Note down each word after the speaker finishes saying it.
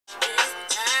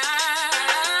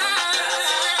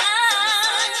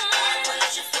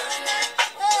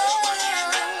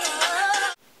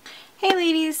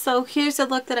So here's the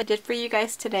look that I did for you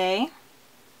guys today.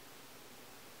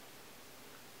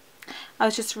 I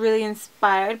was just really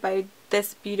inspired by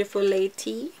this beautiful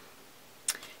lady.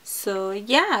 So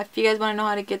yeah, if you guys want to know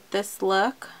how to get this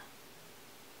look,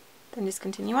 then just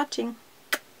continue watching.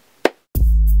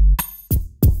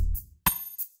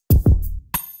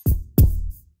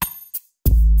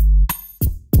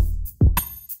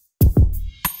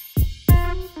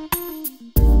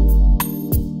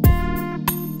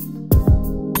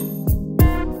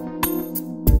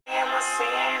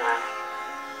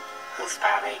 Who's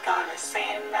probably gonna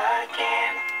sin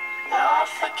again? Lord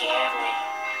forgive me.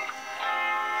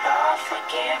 Lord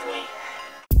forgive me.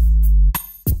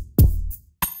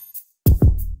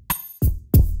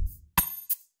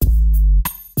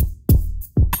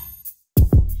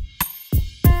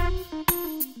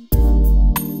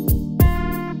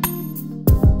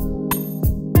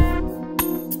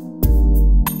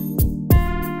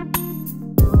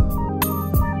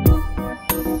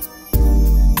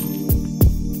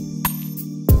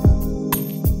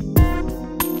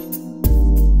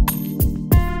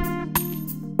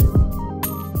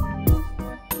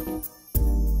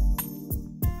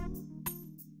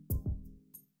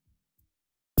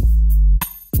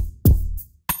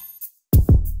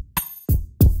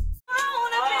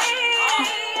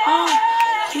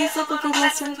 Please look at the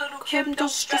lesson. Crib don't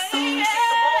stress me.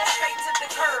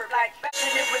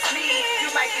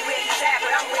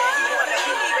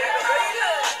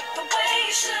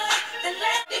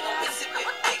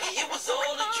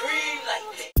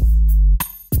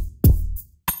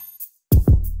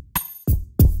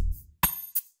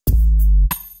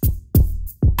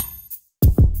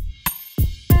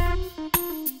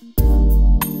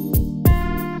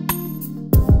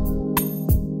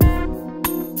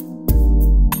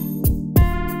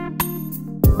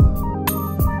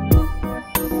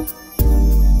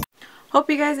 Hope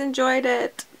you guys enjoyed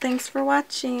it. Thanks for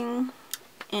watching,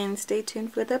 and stay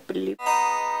tuned for the bloop. A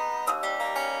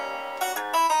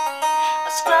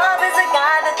scrub is a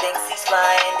guy that thinks he's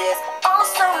flying, is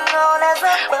also known as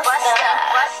a buster.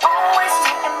 Always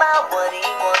talking about what he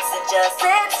wants and just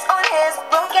sits on his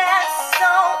broke ass.